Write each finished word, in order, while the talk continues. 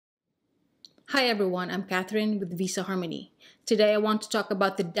Hi everyone, I'm Catherine with Visa Harmony. Today I want to talk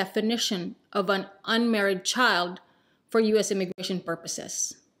about the definition of an unmarried child for U.S. immigration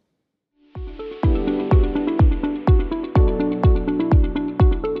purposes.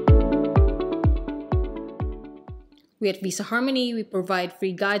 We at Visa Harmony, we provide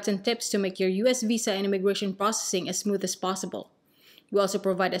free guides and tips to make your U.S. visa and immigration processing as smooth as possible. We also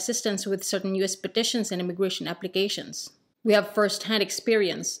provide assistance with certain U.S. petitions and immigration applications. We have first-hand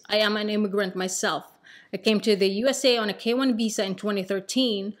experience. I am an immigrant myself. I came to the USA on a K-1 visa in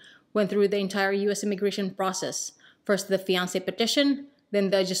 2013, went through the entire U.S. immigration process. First the fiancé petition, then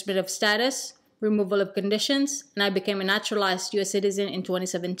the adjustment of status, removal of conditions, and I became a naturalized U.S. citizen in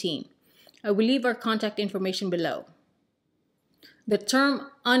 2017. I will leave our contact information below. The term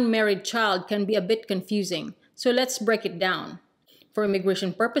unmarried child can be a bit confusing, so let's break it down. For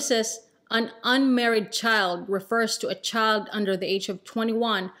immigration purposes, an unmarried child refers to a child under the age of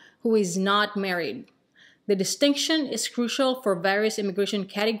 21 who is not married. The distinction is crucial for various immigration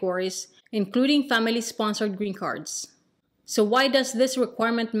categories, including family-sponsored green cards. So why does this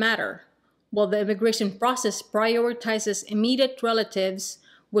requirement matter? Well, the immigration process prioritizes immediate relatives,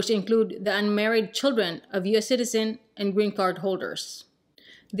 which include the unmarried children of U.S. citizen and green card holders.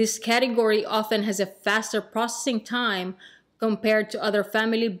 This category often has a faster processing time compared to other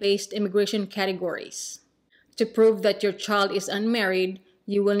family-based immigration categories. To prove that your child is unmarried,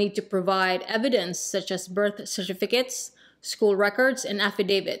 you will need to provide evidence such as birth certificates, school records, and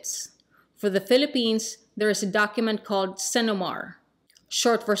affidavits. For the Philippines, there is a document called CENOMAR,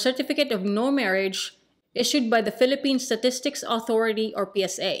 short for Certificate of No Marriage, issued by the Philippine Statistics Authority or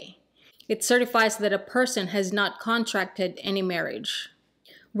PSA. It certifies that a person has not contracted any marriage.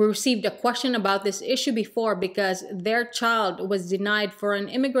 We received a question about this issue before because their child was denied for an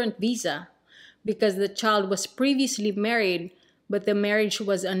immigrant visa because the child was previously married, but the marriage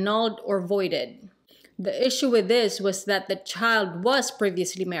was annulled or voided. The issue with this was that the child was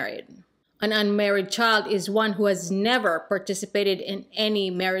previously married. An unmarried child is one who has never participated in any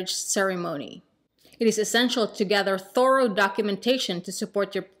marriage ceremony. It is essential to gather thorough documentation to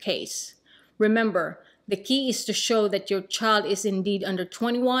support your case. Remember, the key is to show that your child is indeed under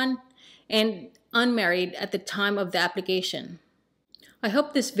 21 and unmarried at the time of the application. I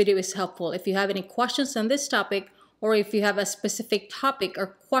hope this video is helpful. If you have any questions on this topic, or if you have a specific topic or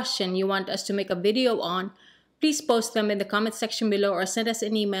question you want us to make a video on, please post them in the comment section below or send us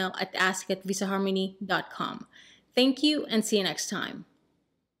an email at ask@visaharmony.com. Thank you and see you next time.